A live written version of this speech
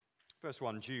Verse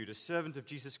 1, Jude, a servant of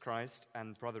Jesus Christ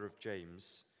and brother of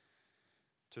James,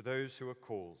 to those who are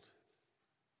called,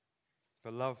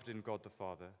 beloved in God the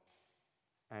Father,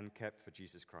 and kept for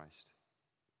Jesus Christ.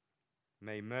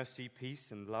 May mercy,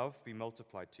 peace, and love be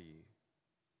multiplied to you.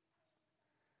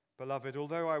 Beloved,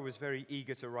 although I was very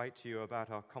eager to write to you about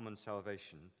our common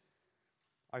salvation,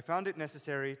 I found it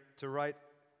necessary to write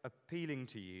appealing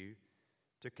to you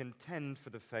to contend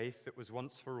for the faith that was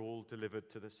once for all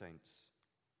delivered to the saints.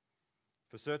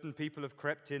 For certain people have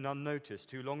crept in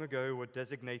unnoticed, who long ago were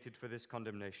designated for this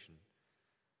condemnation.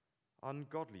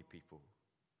 Ungodly people,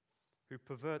 who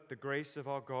pervert the grace of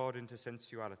our God into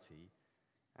sensuality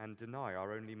and deny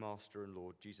our only Master and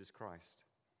Lord, Jesus Christ.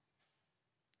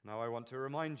 Now I want to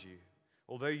remind you,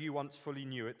 although you once fully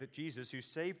knew it, that Jesus, who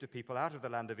saved a people out of the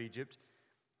land of Egypt,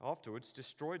 afterwards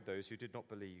destroyed those who did not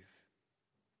believe.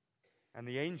 And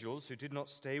the angels, who did not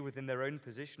stay within their own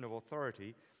position of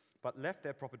authority, but left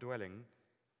their proper dwelling,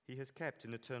 he has kept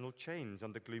in eternal chains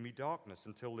under gloomy darkness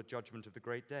until the judgment of the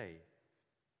great day.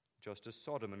 Just as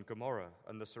Sodom and Gomorrah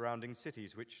and the surrounding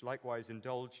cities, which likewise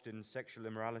indulged in sexual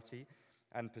immorality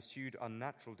and pursued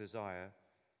unnatural desire,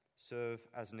 serve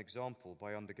as an example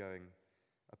by undergoing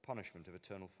a punishment of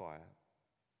eternal fire.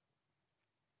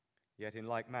 Yet in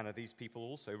like manner, these people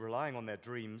also, relying on their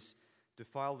dreams,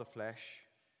 defile the flesh,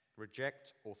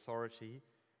 reject authority,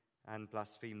 and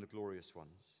blaspheme the glorious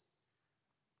ones.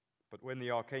 But when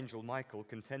the archangel Michael,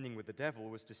 contending with the devil,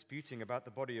 was disputing about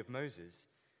the body of Moses,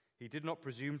 he did not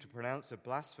presume to pronounce a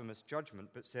blasphemous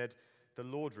judgment, but said, "The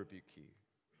Lord rebuke you."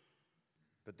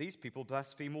 But these people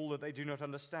blaspheme all that they do not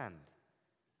understand,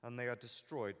 and they are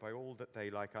destroyed by all that they,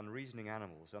 like unreasoning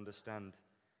animals, understand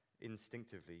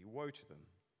instinctively. Woe to them!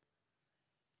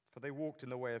 For they walked in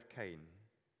the way of Cain,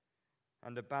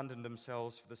 and abandoned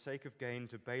themselves for the sake of gain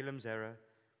to Balaam's error,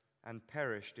 and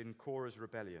perished in Korah's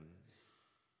rebellion.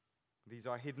 These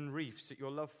are hidden reefs at your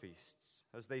love feasts,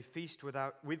 as they feast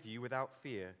with you without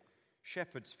fear,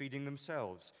 shepherds feeding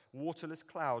themselves, waterless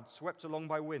clouds swept along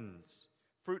by winds,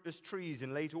 fruitless trees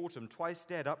in late autumn, twice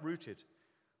dead, uprooted,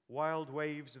 wild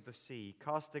waves of the sea,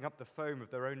 casting up the foam of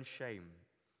their own shame,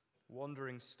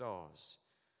 wandering stars,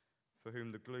 for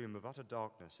whom the gloom of utter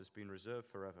darkness has been reserved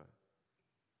forever.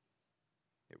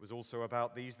 It was also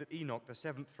about these that Enoch, the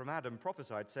seventh from Adam,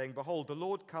 prophesied, saying, "Behold, the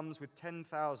Lord comes with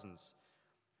 10,000s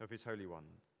of his Holy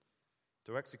One,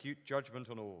 to execute judgment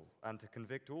on all, and to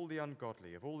convict all the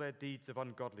ungodly of all their deeds of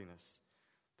ungodliness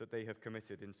that they have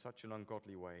committed in such an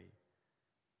ungodly way,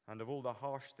 and of all the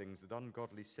harsh things that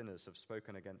ungodly sinners have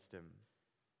spoken against him.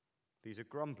 These are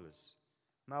grumblers,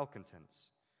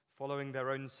 malcontents, following their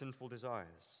own sinful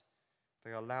desires.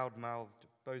 They are loud-mouthed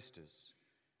boasters,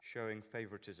 showing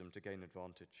favoritism to gain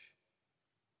advantage.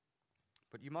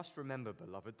 But you must remember,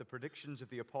 beloved, the predictions of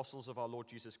the apostles of our Lord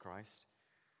Jesus Christ.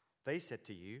 They said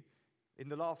to you, in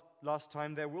the last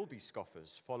time there will be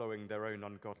scoffers following their own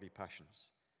ungodly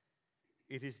passions.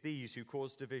 It is these who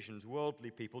cause divisions, worldly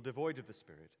people devoid of the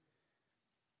Spirit.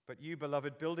 But you,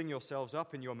 beloved, building yourselves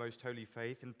up in your most holy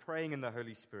faith and praying in the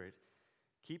Holy Spirit,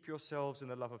 keep yourselves in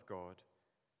the love of God,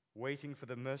 waiting for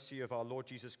the mercy of our Lord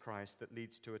Jesus Christ that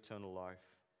leads to eternal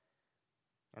life.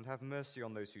 And have mercy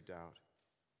on those who doubt.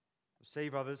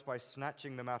 Save others by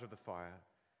snatching them out of the fire.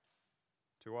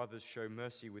 To others show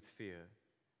mercy with fear,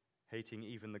 hating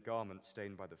even the garment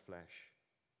stained by the flesh.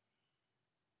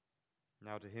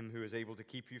 Now to him who is able to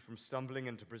keep you from stumbling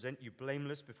and to present you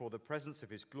blameless before the presence of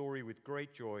his glory with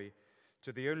great joy,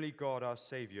 to the only God our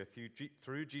Savior,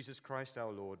 through Jesus Christ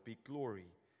our Lord, be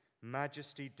glory,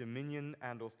 majesty, dominion,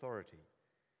 and authority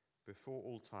before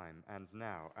all time, and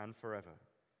now, and forever.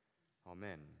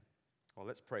 Amen. Well,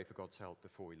 let's pray for God's help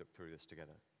before we look through this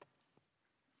together.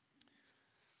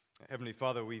 Heavenly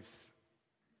Father, we've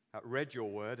read your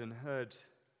word and heard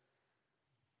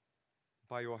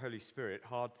by your Holy Spirit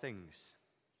hard things.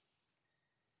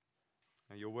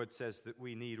 Now, your word says that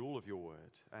we need all of your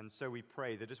word, and so we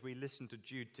pray that as we listen to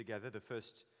Jude together, the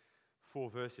first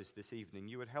 4 verses this evening,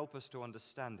 you would help us to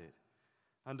understand it,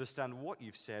 understand what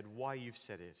you've said, why you've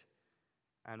said it,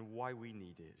 and why we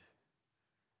need it.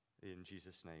 In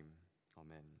Jesus' name,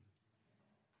 amen.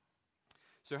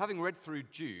 So having read through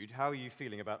Jude, how are you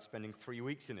feeling about spending 3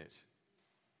 weeks in it?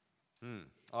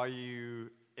 Are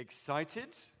you excited?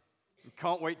 You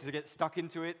can't wait to get stuck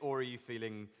into it, or are you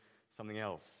feeling something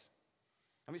else?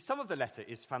 I mean, some of the letter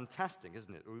is fantastic,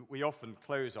 isn't it? We often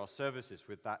close our services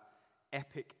with that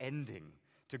epic ending.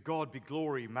 To God be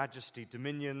glory, majesty,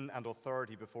 dominion, and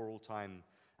authority before all time,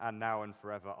 and now and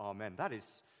forever. Amen. That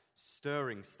is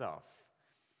stirring stuff.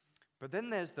 But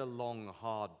then there's the long,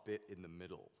 hard bit in the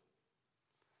middle.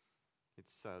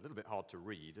 It's a little bit hard to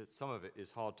read. Some of it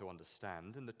is hard to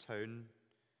understand, and the tone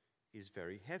is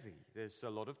very heavy. There's a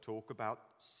lot of talk about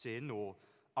sin, or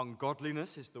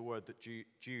ungodliness is the word that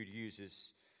Jude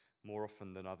uses more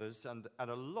often than others, and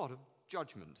a lot of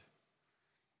judgment.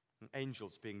 And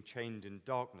angels being chained in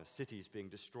darkness, cities being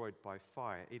destroyed by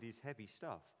fire. It is heavy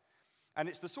stuff. And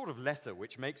it's the sort of letter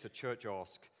which makes a church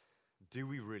ask, do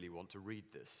we really want to read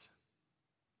this?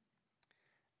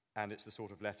 And it's the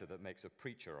sort of letter that makes a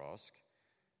preacher ask,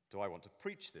 do I want to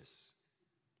preach this?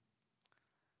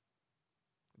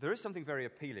 There is something very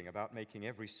appealing about making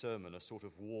every sermon a sort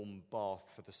of warm bath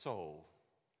for the soul.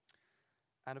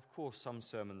 And of course, some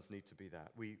sermons need to be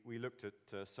that. We looked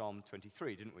at Psalm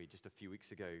 23, didn't we, just a few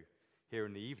weeks ago here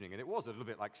in the evening, and it was a little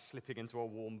bit like slipping into a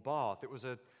warm bath. It was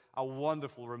a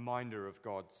wonderful reminder of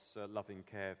God's loving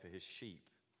care for his sheep.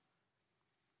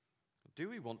 Do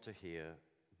we want to hear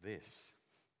this?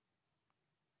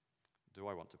 Do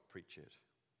I want to preach it?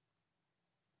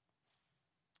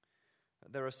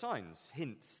 There are signs,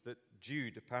 hints, that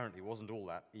Jude apparently wasn't all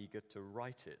that eager to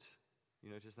write it.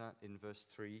 You notice that in verse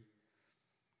 3?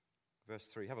 Verse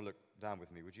 3, have a look down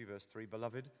with me, would you? Verse 3,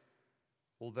 beloved,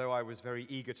 although I was very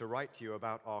eager to write to you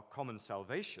about our common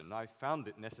salvation, I found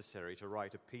it necessary to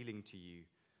write appealing to you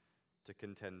to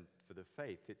contend for the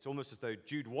faith. It's almost as though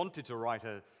Jude wanted to write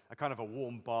a kind of a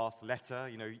warm bath letter.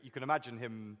 You know, you can imagine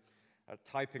him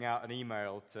typing out an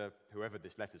email to whoever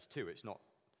this letter's to. There's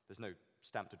no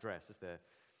stamped address, is there?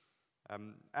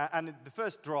 And the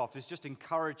first draft is just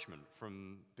encouragement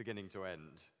from beginning to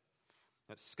end.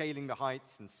 That's scaling the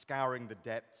heights and scouring the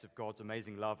depths of God's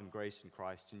amazing love and grace in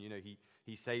Christ. And, you know,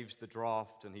 he saves the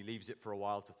draft and he leaves it for a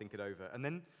while to think it over. And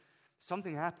then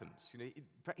something happens. You know,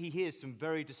 he hears some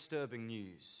very disturbing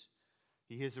news.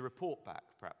 He hears a report back,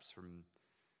 perhaps, from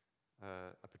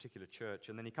a particular church.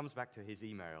 And then he comes back to his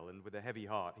email, and with a heavy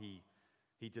heart, he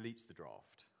deletes the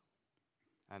draft.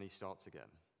 And he starts again.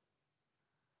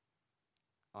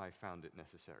 I found it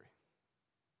necessary.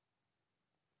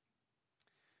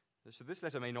 So this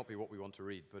letter may not be what we want to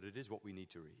read, but it is what we need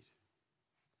to read.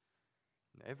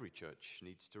 And every church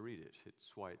needs to read it.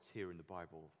 It's why it's here in the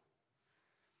Bible.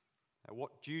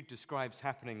 What Jude describes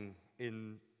happening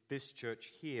in this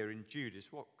church here in Jude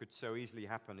is what could so easily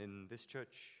happen in this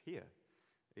church here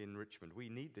in Richmond. We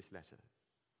need this letter.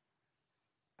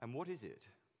 And what is it?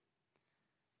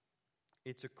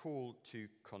 It's a call to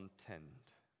contend.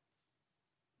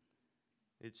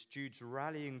 It's Jude's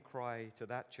rallying cry to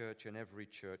that church and every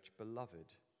church,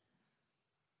 beloved,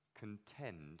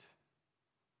 contend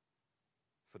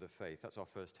for the faith. That's our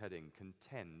first heading,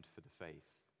 contend for the faith.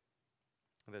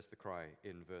 And there's the cry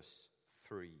in verse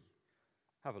 3.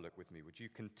 Have a look with me, would you?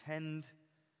 Contend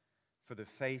for the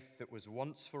faith that was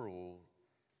once for all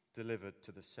delivered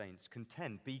to the saints.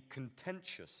 Contend, be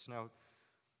contentious. Now,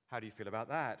 how do you feel about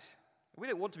that? We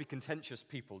don't want to be contentious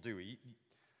people, do we?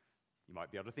 You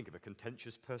might be able to think of a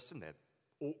contentious person. They're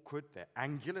awkward, they're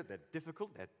angular, they're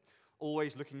difficult, they're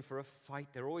always looking for a fight.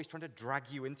 They're always trying to drag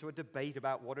you into a debate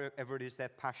about whatever it is they're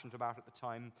passionate about at the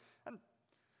time. And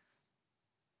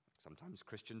sometimes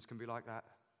Christians can be like that.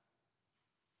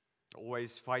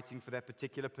 Always fighting for their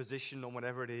particular position on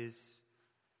whatever it is.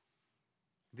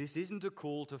 This isn't a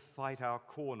call to fight our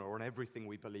corner on everything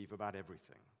we believe about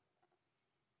everything.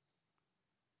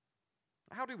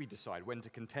 How do we decide when to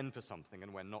contend for something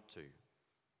and when not to?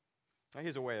 Now,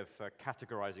 here's a way of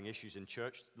categorizing issues in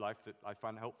church life that I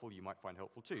find helpful. You might find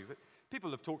helpful too. But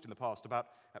people have talked in the past about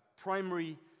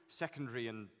primary, secondary,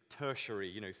 and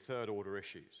tertiary, third-order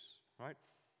issues, right?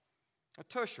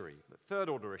 Tertiary,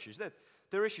 third-order issues,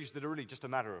 they're issues that are really just a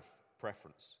matter of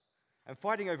preference. And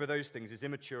fighting over those things is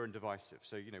immature and divisive.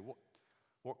 So,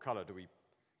 what color do we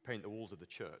paint the walls of the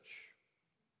church?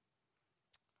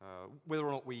 Whether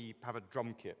or not we have a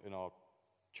drum kit in our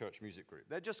church music group.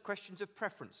 They're just questions of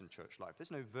preference in church life. There's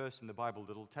no verse in the Bible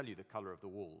that will tell you the color of the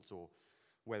walls or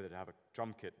whether to have a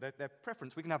drum kit. They're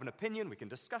preference. We can have an opinion. We can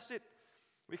discuss it.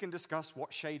 We can discuss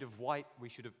what shade of white we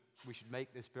should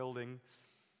make this building.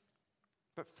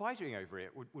 But fighting over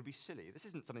it would be silly. This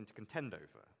isn't something to contend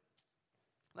over.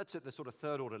 That's at the sort of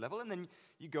third-order level, and then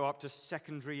you go up to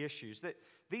secondary issues.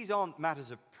 These aren't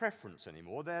matters of preference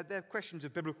anymore. They're questions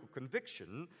of biblical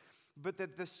conviction, but they're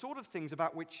the sort of things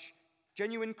about which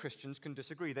genuine Christians can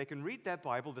disagree. They can read their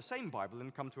Bible, the same Bible,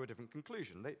 and come to a different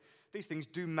conclusion. These things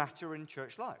do matter in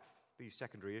church life, these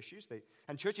secondary issues.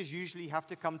 And churches usually have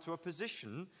to come to a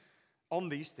position on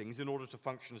these things in order to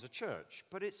function as a church,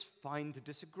 but it's fine to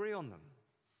disagree on them.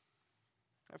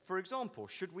 For example,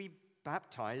 should we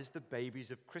baptize the babies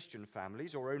of Christian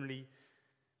families or only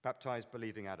baptize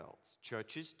believing adults?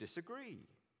 Churches disagree.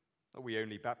 We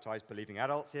only baptize believing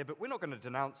adults here, but we're not going to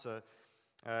denounce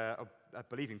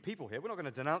believing people here. We're not going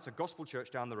to denounce a gospel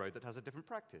church down the road that has a different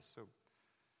practice. So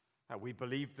we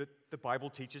believe that the Bible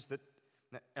teaches that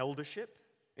eldership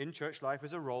in church life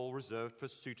is a role reserved for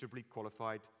suitably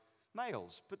qualified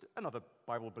males. But another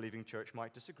Bible-believing church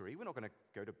might disagree. We're not going to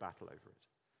go to battle over it.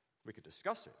 We could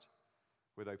discuss it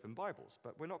with open Bibles,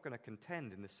 but we're not going to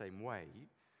contend in the same way.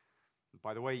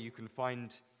 By the way, you can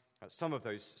find some of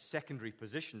those secondary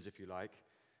positions, if you like,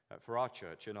 for our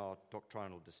church in our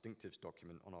doctrinal distinctives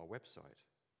document on our website.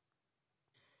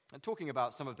 And talking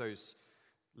about some of those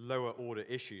lower order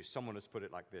issues, someone has put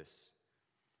it like this,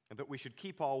 that we should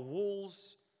keep our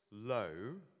walls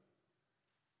low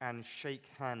and shake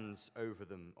hands over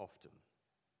them often.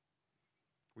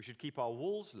 We should keep our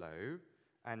walls low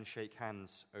and shake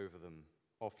hands over them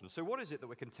often. So what is it that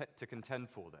we're to contend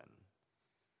for then?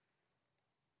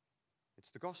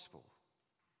 It's the gospel.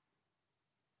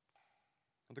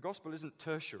 And the gospel isn't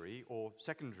tertiary or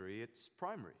secondary, it's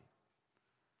primary.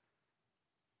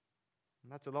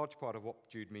 And that's a large part of what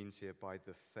Jude means here by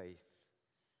the faith.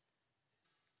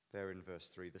 There in verse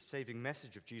 3, the saving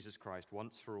message of Jesus Christ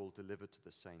once for all delivered to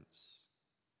the saints.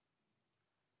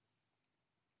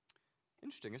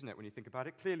 Interesting, isn't it, when you think about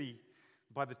it? Clearly,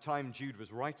 by the time Jude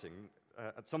was writing,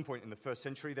 at some point in the first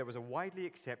century, there was a widely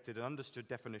accepted and understood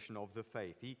definition of the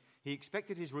faith. He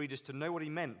expected his readers to know what he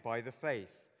meant by the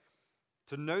faith,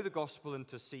 to know the gospel and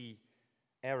to see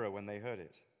error when they heard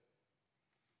it.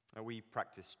 Now, we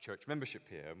practice church membership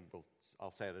here, and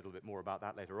I'll say a little bit more about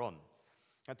that later on.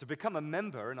 And to become a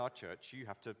member in our church, you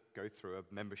have to go through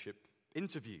a membership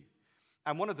interview.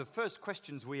 And one of the first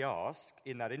questions we ask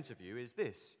in that interview is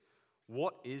this: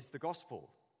 what is the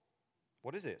gospel?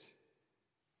 What is it?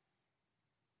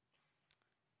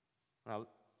 Now,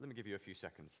 let me give you a few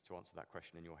seconds to answer that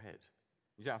question in your head.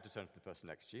 You don't have to turn to the person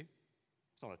next to you.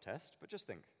 It's not a test, but just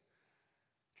think.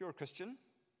 If you're a Christian,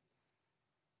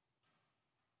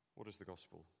 what is the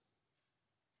gospel?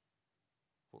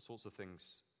 What sorts of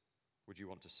things would you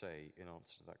want to say in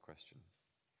answer to that question?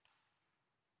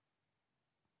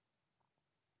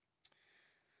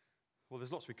 Well,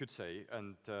 there's lots we could say,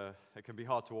 and it can be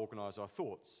hard to organize our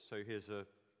thoughts. So here's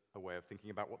a way of thinking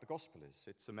about what the gospel is.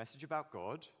 It's a message about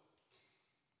God,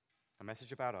 a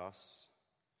message about us,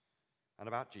 and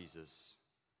about Jesus,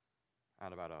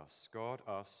 and about us. God,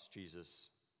 us, Jesus,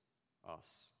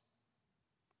 us.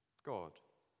 God.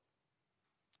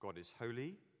 God is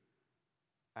holy,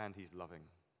 and he's loving.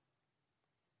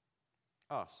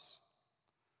 Us.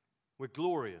 We're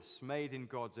glorious, made in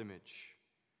God's image,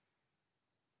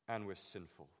 and we're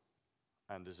sinful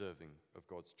and deserving of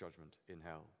God's judgment in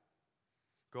hell.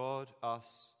 God,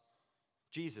 us,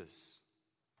 Jesus.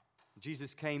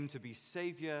 Jesus came to be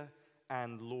Savior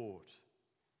and Lord,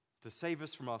 to save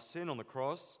us from our sin on the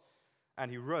cross,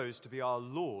 and he rose to be our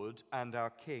Lord and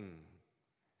our King.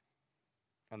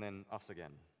 And then us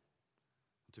again.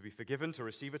 To be forgiven, to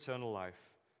receive eternal life,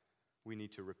 we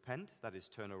need to repent, that is,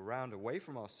 turn around away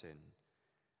from our sin,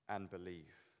 and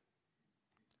believe.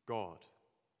 God,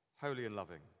 holy and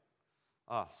loving.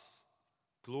 Us,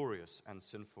 glorious and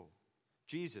sinful.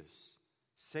 Jesus,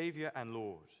 Savior and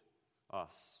Lord.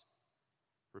 Us,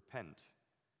 repent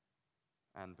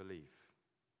and believe.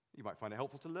 You might find it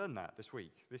helpful to learn that this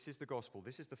week. This is the gospel.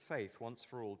 This is the faith once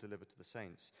for all delivered to the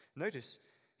saints. Notice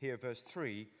here, verse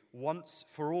 3, once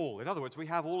for all. In other words, we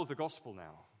have all of the gospel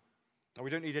now. And we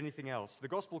don't need anything else. The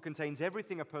gospel contains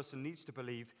everything a person needs to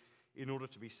believe in order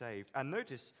to be saved. And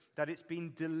notice that it's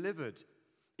been delivered.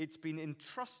 It's been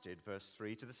entrusted, verse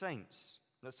 3, to the saints.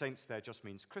 The saints there just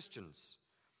means Christians.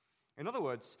 In other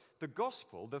words, the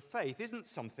gospel, the faith, isn't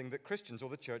something that Christians or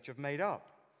the church have made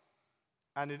up.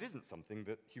 And it isn't something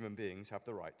that human beings have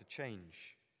the right to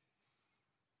change.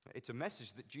 It's a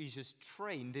message that Jesus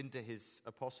trained into his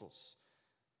apostles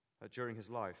during his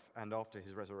life and after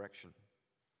his resurrection.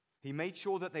 He made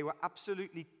sure that they were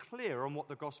absolutely clear on what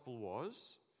the gospel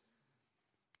was,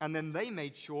 and then they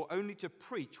made sure only to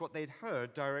preach what they'd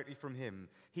heard directly from him.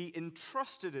 He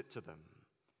entrusted it to them,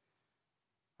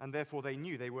 and therefore they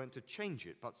knew they weren't to change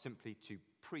it, but simply to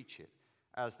preach it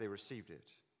as they received it.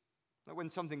 Now,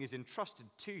 when something is entrusted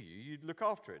to you, you look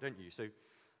after it, don't you? So,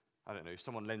 I don't know,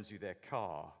 someone lends you their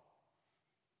car.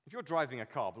 If you're driving a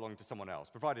car belonging to someone else,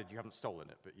 provided you haven't stolen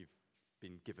it, but you've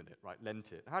been given it, right,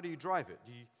 lent it, how do you drive it?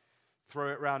 Do you throw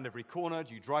it around every corner?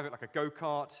 Do you drive it like a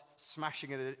go-kart,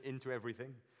 smashing it into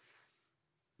everything?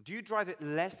 Do you drive it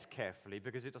less carefully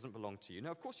because it doesn't belong to you?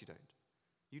 No, of course you don't.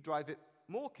 You drive it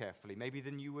more carefully, maybe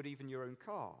than you would even your own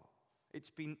car. It's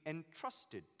been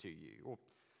entrusted to you. Or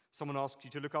someone asks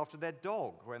you to look after their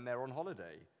dog when they're on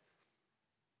holiday.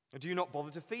 Do you not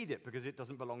bother to feed it because it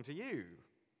doesn't belong to you?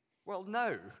 Well,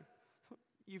 no.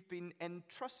 You've been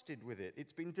entrusted with it.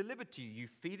 It's been delivered to you. You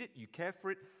feed it, you care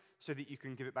for it, so that you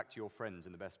can give it back to your friends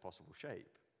in the best possible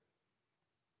shape.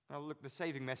 Now look, the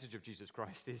saving message of Jesus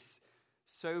Christ is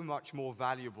so much more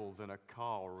valuable than a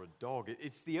car or a dog.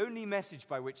 It's the only message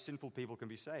by which sinful people can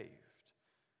be saved.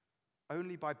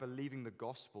 Only by believing the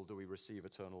gospel do we receive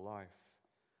eternal life.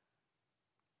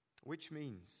 Which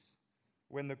means,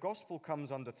 when the gospel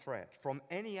comes under threat from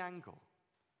any angle,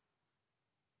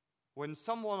 when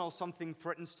someone or something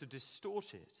threatens to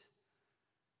distort it,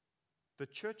 the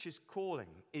church's calling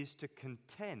is to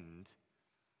contend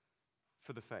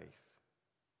for the faith.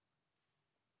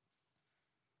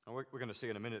 And we're going to see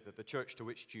in a minute that the church to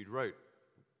which Jude wrote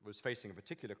was facing a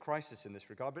particular crisis in this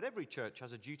regard, but every church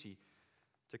has a duty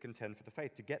to contend for the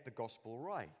faith, to get the gospel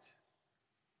right.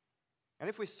 And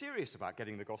if we're serious about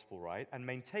getting the gospel right and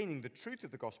maintaining the truth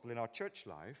of the gospel in our church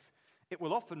life, it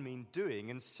will often mean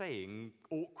doing and saying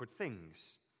awkward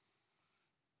things.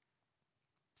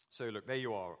 So look, there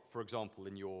you are, for example,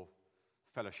 in your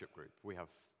fellowship group. We have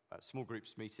small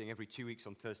groups meeting every 2 weeks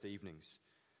on Thursday evenings.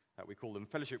 We call them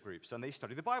fellowship groups, and they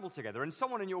study the Bible together. And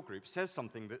someone in your group says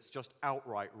something that's just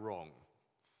outright wrong.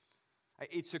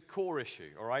 It's a core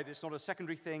issue, all right? It's not a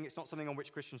secondary thing. It's not something on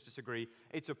which Christians disagree.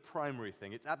 It's a primary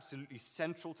thing. It's absolutely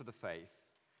central to the faith.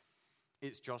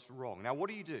 It's just wrong. Now,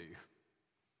 what do?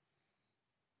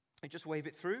 You just wave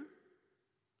it through?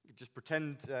 You just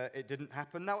pretend it didn't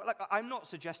happen? Now, I'm not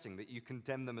suggesting that you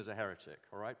condemn them as a heretic,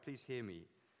 all right? Please hear me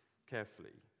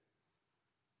carefully.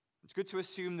 It's good to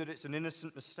assume that it's an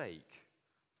innocent mistake.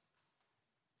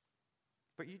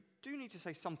 But you do need to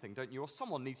say something, don't you? Or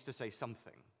someone needs to say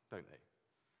something, don't they?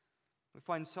 We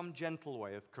find some gentle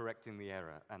way of correcting the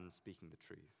error and speaking the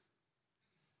truth.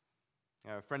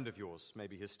 A friend of yours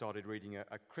maybe has started reading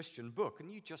a Christian book,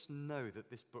 and you just know that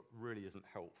this book really isn't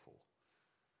helpful.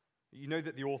 You know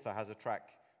that the author has a track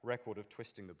record of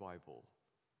twisting the Bible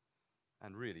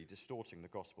and really distorting the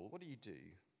gospel. What do?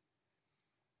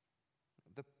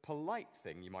 The polite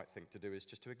thing you might think to do is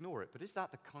just to ignore it, but is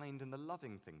that the kind and the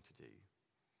loving thing to do?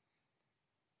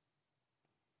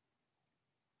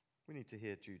 We need to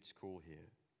hear Jude's call here.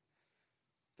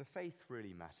 The faith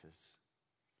really matters.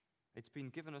 It's been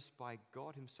given us by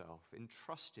God himself,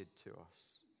 entrusted to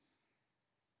us.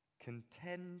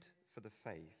 Contend for the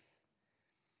faith.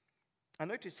 And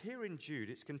notice here in Jude,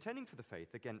 it's contending for the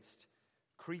faith against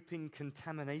creeping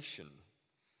contamination.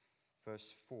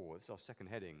 Verse 4, this is our second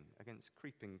heading, against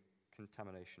creeping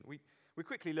contamination. We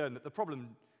quickly learn that the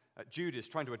problem Jude is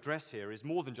trying to address here is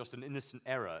more than just an innocent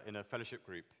error in a fellowship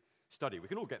group study. We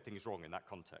can all get things wrong in that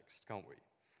context, can't we?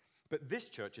 But this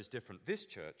church is different. This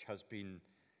church has been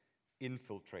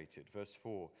infiltrated. Verse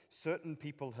 4, certain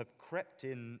people have crept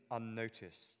in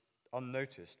unnoticed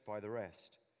by the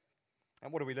rest.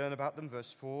 And what do we learn about them?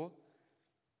 Verse 4,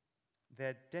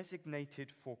 they're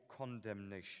designated for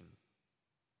condemnation.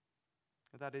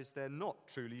 That is, they're not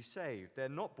truly saved. They're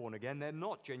not born again. They're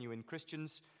not genuine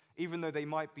Christians, even though they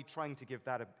might be trying to give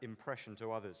that impression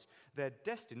to others. They're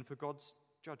destined for God's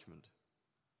judgment.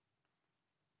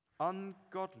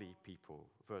 Ungodly people,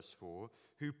 verse 4,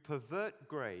 who pervert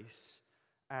grace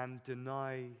and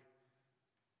deny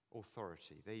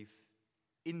authority. They've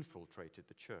infiltrated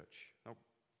the church. Now,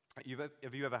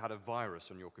 have you ever had a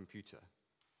virus on your computer?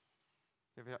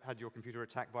 Have you had your computer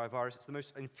attacked by a virus? It's the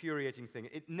most infuriating thing.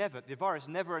 The virus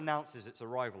never announces its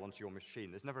arrival onto your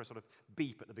machine. There's never a sort of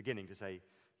beep at the beginning to say,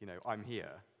 I'm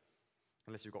here,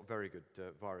 unless you've got very good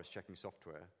virus checking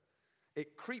software.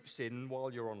 It creeps in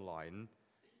while you're online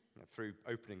through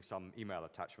opening some email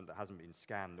attachment that hasn't been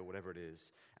scanned or whatever it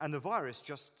is. And the virus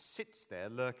just sits there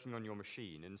lurking on your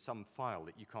machine in some file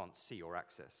that you can't see or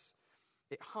access.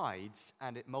 It hides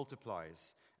and it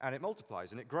multiplies. And it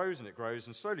multiplies, and it grows,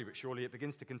 and slowly but surely it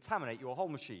begins to contaminate your whole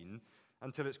machine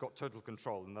until it's got total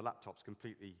control and the laptop's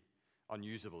completely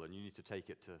unusable and you need to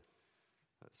take it to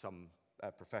some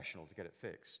professional to get it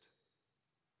fixed.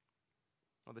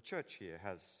 Well, the church here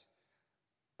has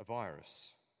a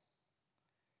virus,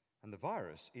 and the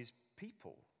virus is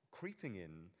people creeping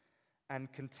in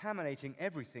and contaminating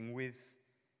everything with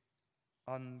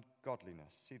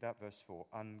ungodliness. See that, verse 4,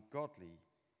 ungodly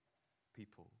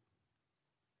people.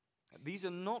 These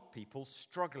are not people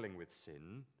struggling with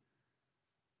sin.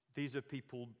 These are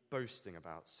people boasting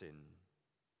about sin.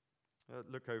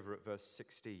 Look over at verse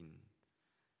 16.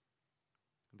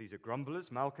 These are grumblers,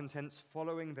 malcontents,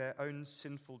 following their own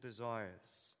sinful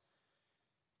desires.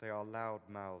 They are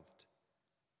loud-mouthed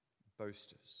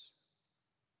boasters.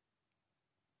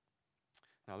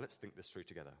 Now let's think this through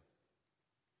together.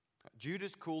 Jude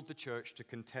has called the church to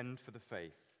contend for the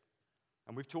faith.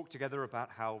 And we've talked together about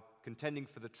how contending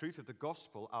for the truth of the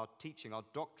gospel, our teaching, our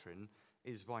doctrine,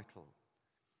 is vital.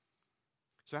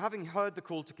 So having heard the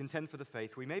call to contend for the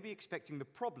faith, we may be expecting the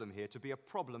problem here to be a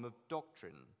problem of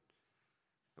doctrine.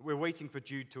 We're waiting for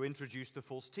Jude to introduce the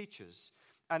false teachers.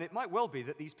 And it might well be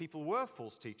that these people were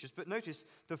false teachers, but notice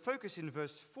the focus in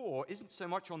verse 4 isn't so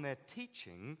much on their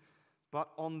teaching, but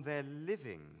on their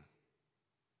living.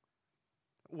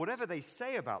 Whatever they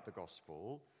say about the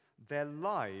gospel, their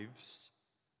lives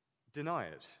deny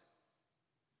it.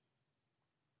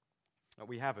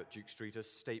 We have at Duke Street a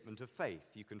statement of faith.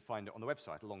 You can find it on the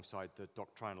website alongside the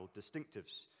doctrinal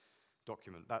distinctives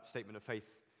document. That statement of faith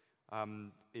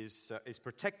is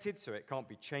protected, so it can't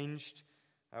be changed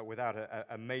without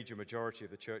a major majority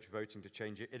of the church voting to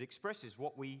change it. It expresses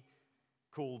what we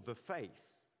call the faith.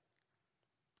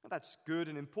 Now, that's good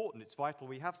and important. It's vital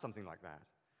we have something like that.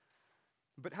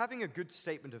 But having a good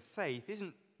statement of faith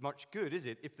isn't much good, is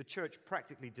it, if the church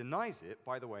practically denies it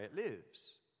by the way it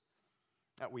lives?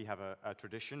 We have a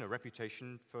tradition, a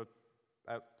reputation for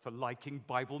liking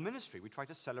Bible ministry. We try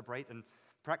to celebrate and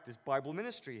practice Bible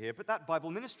ministry here, but that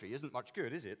Bible ministry isn't much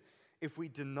good, is it, if we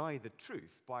deny the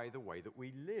truth by the way that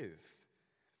we live?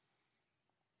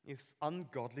 If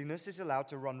ungodliness is allowed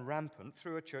to run rampant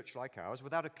through a church like ours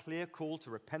without a clear call to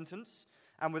repentance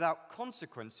and without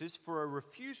consequences for a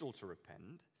refusal to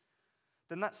repent,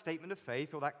 then that statement of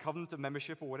faith or that covenant of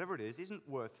membership or whatever it is isn't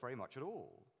worth very much at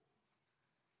all.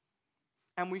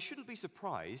 And we shouldn't be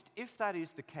surprised if that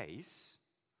is the case,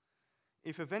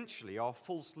 if eventually our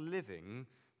false living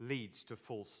leads to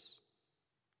false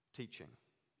teaching.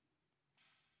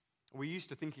 We're used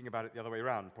to thinking about it the other way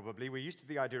around, probably. We're used to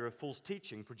the idea of false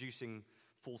teaching producing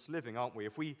false living, aren't we?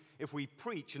 If we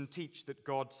preach and teach that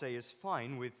God, say, is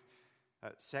fine with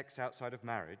sex outside of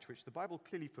marriage, which the Bible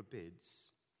clearly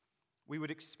forbids, we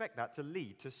would expect that to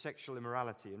lead to sexual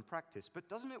immorality in practice. But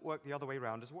doesn't it work the other way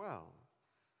around as well?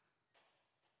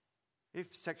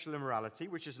 If sexual immorality,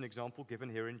 which is an example given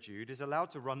here in Jude, is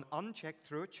allowed to run unchecked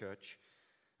through a church,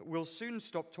 we'll soon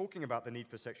stop talking about the need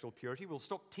for sexual purity, we'll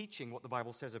stop teaching what the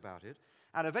Bible says about it,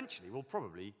 and eventually we'll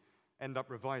probably end up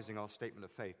revising our statement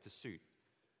of faith to suit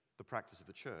the practice of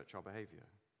the church, our behavior.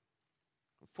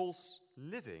 False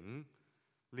living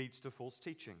leads to false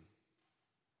teaching.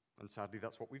 And sadly,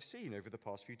 that's what we've seen over the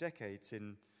past few decades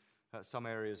in some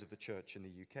areas of the church in the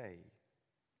UK.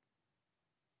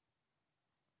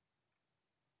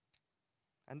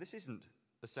 And this isn't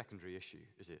a secondary issue,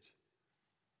 is it?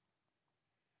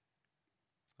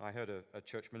 I heard a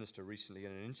church minister recently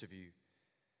in an interview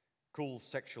call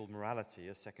sexual morality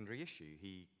a secondary issue.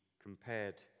 He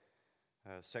compared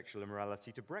sexual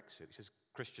immorality to Brexit. He says,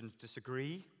 Christians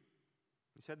disagree.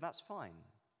 He said, that's fine.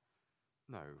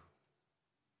 No.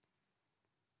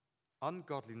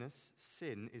 Ungodliness,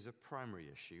 sin, is a primary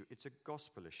issue. It's a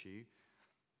gospel issue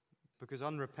because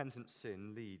unrepentant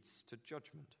sin leads to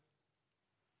judgment.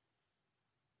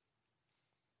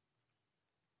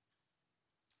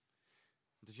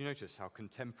 Did you notice how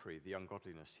contemporary the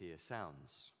ungodliness here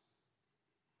sounds?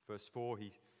 Verse 4,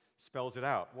 he spells it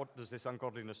out. What does this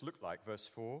ungodliness look like? Verse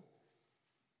 4,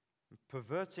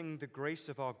 perverting the grace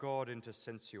of our God into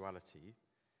sensuality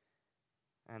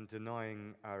and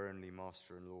denying our only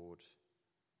Master and Lord,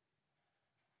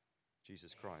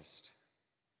 Jesus Christ.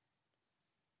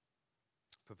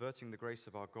 Perverting the grace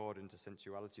of our God into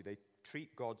sensuality. They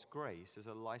treat God's grace as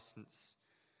a license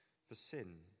for sin.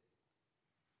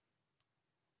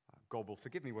 God will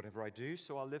forgive me whatever I do,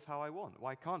 so I'll live how I want.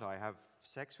 Why can't I have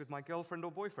sex with my girlfriend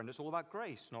or boyfriend? It's all about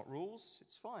grace, not rules.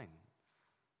 It's fine.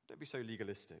 Don't be so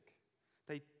legalistic.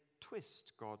 They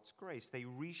twist God's grace. They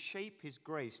reshape his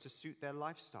grace to suit their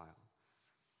lifestyle.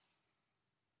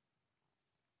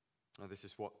 Now, this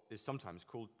is what is sometimes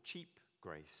called cheap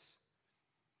grace.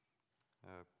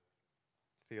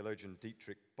 Theologian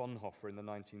Dietrich Bonhoeffer in the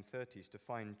 1930s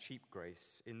defined cheap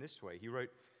grace in this way. He wrote,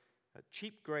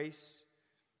 cheap grace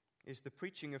is the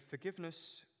preaching of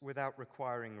forgiveness without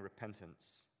requiring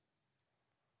repentance,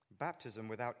 baptism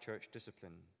without church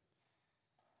discipline,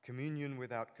 communion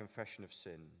without confession of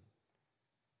sin.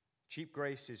 Cheap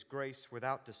grace is grace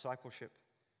without discipleship,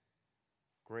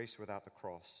 grace without the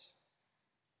cross,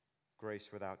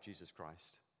 grace without Jesus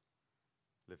Christ,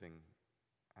 living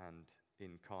and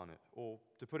incarnate. Or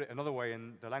to put it another way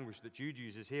in the language that Jude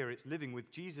uses here, it's living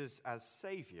with Jesus as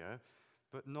Savior,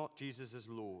 but not Jesus as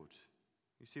Lord.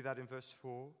 You see that in verse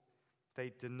 4?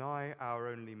 They deny our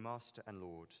only Master and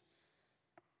Lord,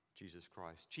 Jesus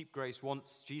Christ. Cheap grace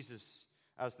wants Jesus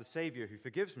as the Savior who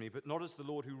forgives me, but not as the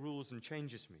Lord who rules and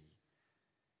changes me.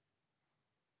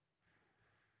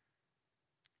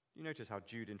 You notice how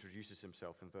Jude introduces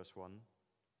himself in verse 1?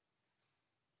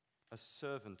 A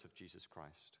servant of Jesus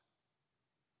Christ.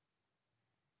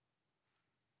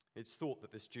 It's thought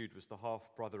that this Jude was the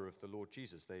half-brother of the Lord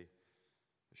Jesus. They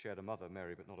shared a mother,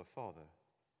 Mary, but not a father.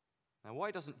 Now,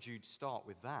 why doesn't Jude start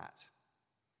with that?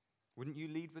 Wouldn't you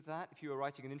lead with that if you were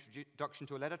writing an introduction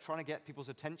to a letter, trying to get people's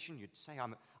attention? You'd say,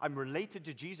 I'm related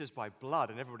to Jesus by blood,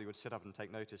 and everybody would sit up and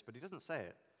take notice, but he doesn't say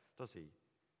it, does he?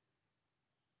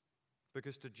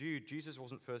 Because to Jude, Jesus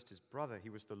wasn't first his brother, he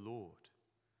was the Lord,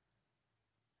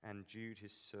 and Jude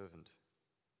his servant.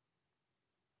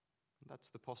 That's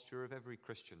the posture of every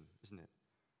Christian, isn't it?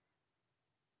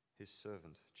 His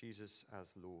servant, Jesus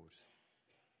as Lord.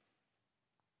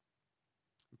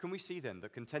 Can we see then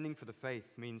that contending for the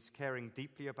faith means caring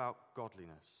deeply about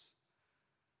godliness?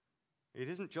 It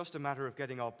isn't just a matter of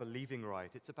getting our believing right,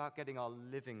 it's about getting our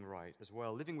living right as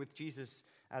well, living with Jesus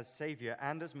as Savior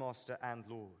and as Master and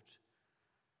Lord.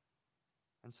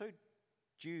 And so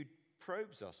Jude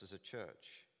probes us as a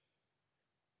church.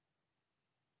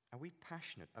 Are we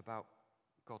passionate about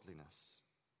godliness?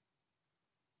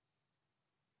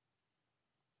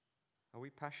 Are we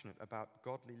passionate about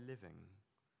godly living?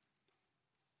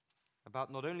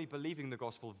 About not only believing the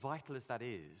gospel, vital as that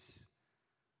is,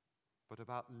 but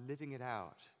about living it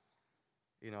out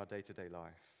in our day-to-day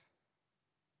life.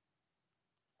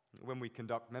 When we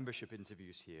conduct membership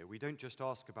interviews here, we don't just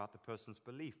ask about the person's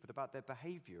belief, but about their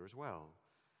behavior as well.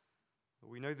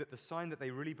 We know that the sign that they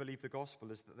really believe the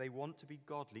gospel is that they want to be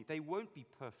godly. They won't be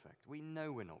perfect. We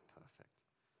know we're not perfect.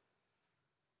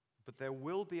 But there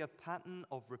will be a pattern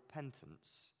of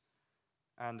repentance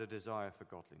and a desire for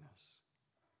godliness.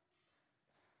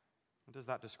 Does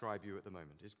that describe you at the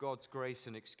moment? Is God's grace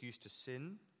an excuse to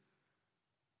sin,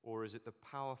 or is it the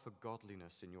power for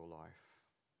godliness in your life?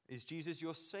 Is Jesus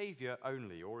your Savior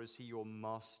only, or is he your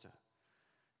Master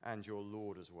and your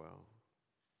Lord as well?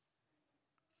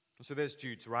 So there's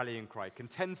Jude's rallying cry: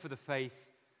 contend for the faith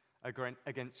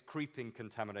against creeping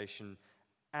contamination.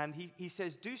 And he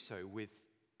says, do so with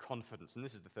confidence. And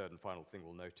this is the third and final thing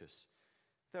we'll notice.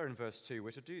 There in verse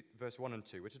 1 and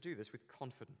 2, we're to do this with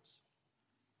confidence.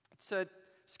 It's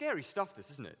scary stuff,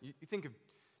 this, isn't it? You think of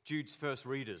Jude's first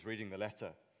readers reading the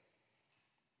letter.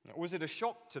 Was it a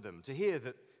shock to them to hear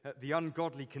that the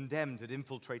ungodly condemned had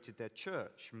infiltrated their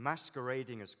church,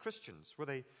 masquerading as Christians?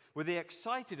 Were they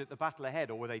excited at the battle ahead,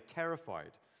 or were they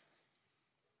terrified?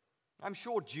 I'm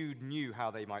sure Jude knew how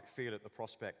they might feel at the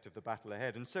prospect of the battle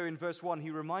ahead. And so in verse 1,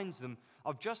 he reminds them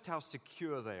of just how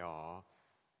secure they are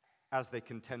as they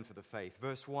contend for the faith.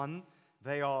 Verse 1,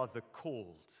 they are the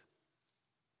called,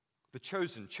 the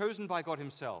chosen by God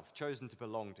himself, chosen to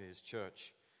belong to his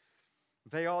church.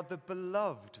 They are the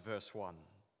beloved, verse 1.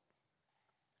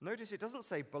 Notice it doesn't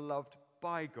say beloved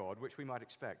by God, which we might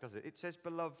expect, does it? It says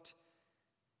beloved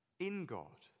in God,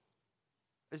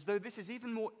 as though this is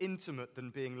even more intimate than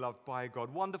being loved by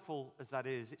God. Wonderful as that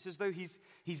is, it's as though he's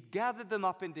gathered them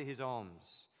up into his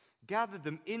arms, gathered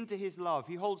them into his love.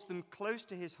 He holds them close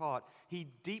to his heart. He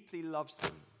deeply loves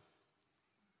them.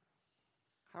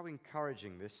 How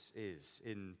encouraging this is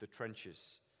in the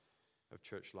trenches of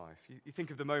church life. You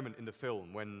think of the moment in the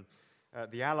film when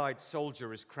the Allied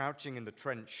soldier is crouching in the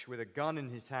trench with a gun in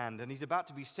his hand, and he's about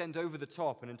to be sent over the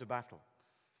top and into battle.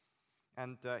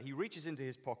 And he reaches into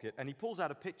his pocket and he pulls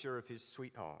out a picture of his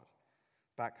sweetheart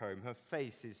back home. Her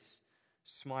face is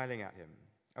smiling at him,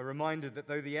 a reminder that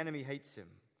though the enemy hates him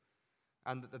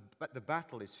and that the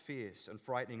battle is fierce and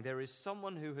frightening, there is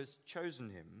someone who has chosen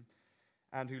him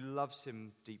and who loves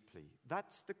him deeply.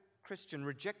 That's the Christian,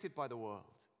 rejected by the world,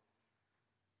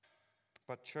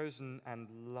 but chosen and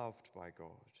loved by God.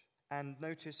 And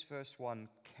notice verse 1,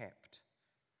 kept.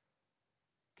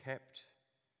 Kept.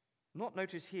 Not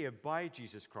notice here by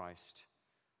Jesus Christ,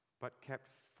 but kept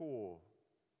for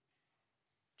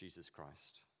Jesus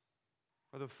Christ.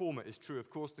 Well, the former is true, of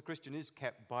course. The Christian is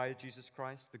kept by Jesus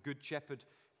Christ. The good shepherd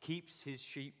keeps his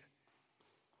sheep.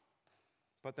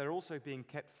 But they're also being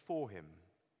kept for him,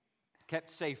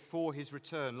 kept safe for his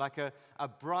return, like a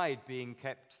bride being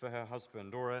kept for her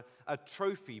husband, or a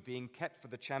trophy being kept for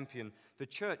the champion. The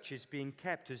church is being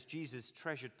kept as Jesus'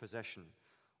 treasured possession,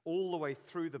 all the way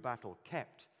through the battle,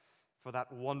 kept for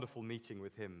that wonderful meeting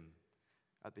with him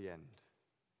at the end.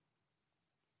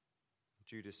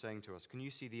 Jude is saying to us, can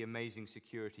you see the amazing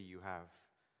security you have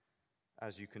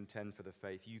as you contend for the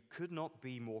faith? You could not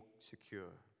be more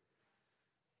secure.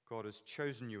 God has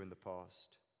chosen you in the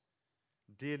past,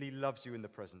 dearly loves you in the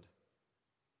present,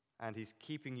 and he's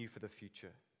keeping you for the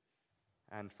future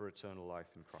and for eternal life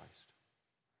in Christ.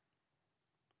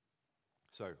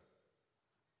 So,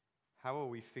 how are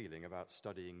we feeling about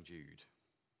studying Jude?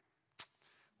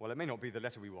 Well, it may not be the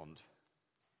letter we want,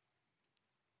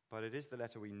 but it is the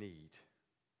letter we need.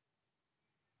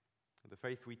 The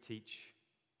faith we teach,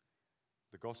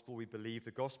 The gospel we believe,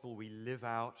 the gospel we live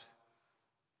out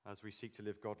as we seek to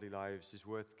live godly lives is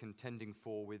worth contending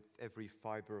for with every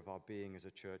fiber of our being as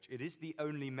a church. It is the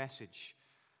only message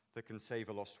that can save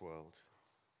a lost world.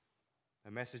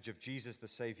 A message of Jesus the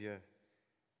Savior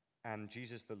and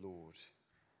Jesus the Lord.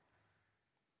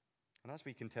 And as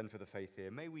we contend for the faith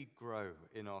here, may we grow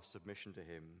in our submission to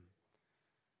him.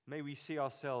 May we see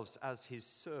ourselves as his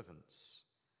servants.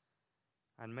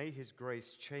 And may his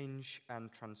grace change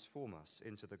and transform us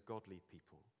into the godly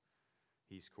people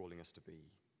he's calling us to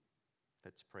be.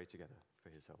 Let's pray together for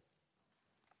his help.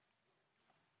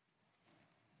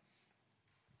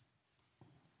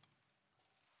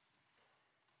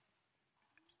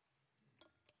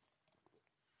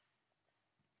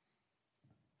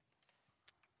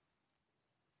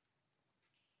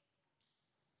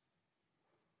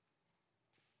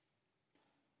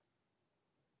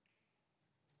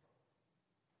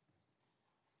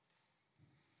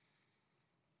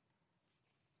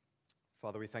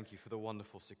 Father, we thank you for the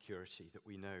wonderful security that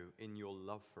we know in your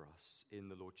love for us in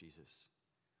the Lord Jesus.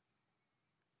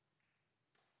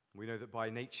 We know that by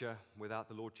nature, without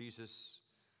the Lord Jesus,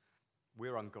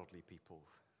 we're ungodly people.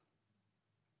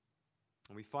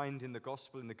 And we find in the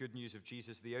gospel, in the good news of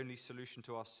Jesus, the only solution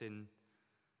to our sin,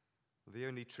 the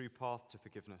only true path to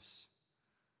forgiveness.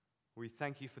 We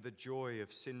thank you for the joy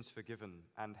of sins forgiven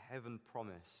and heaven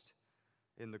promised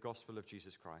in the gospel of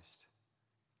Jesus Christ.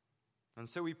 And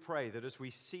so we pray that as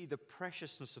we see the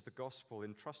preciousness of the gospel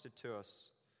entrusted to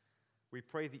us, we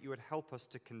pray that you would help us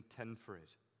to contend for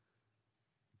it.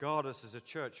 Guard us as a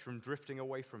church from drifting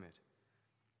away from it.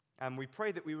 And we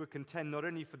pray that we would contend not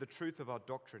only for the truth of our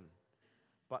doctrine,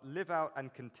 but live out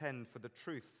and contend for the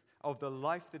truth of the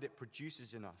life that it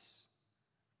produces in us.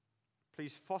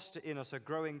 Please foster in us a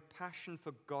growing passion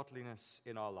for godliness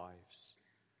in our lives.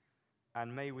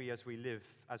 And may we, as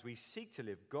we seek to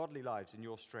live godly lives in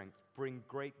your strength, bring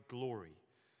great glory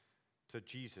to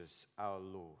Jesus our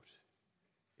Lord.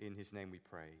 In his name we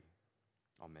pray.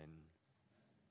 Amen.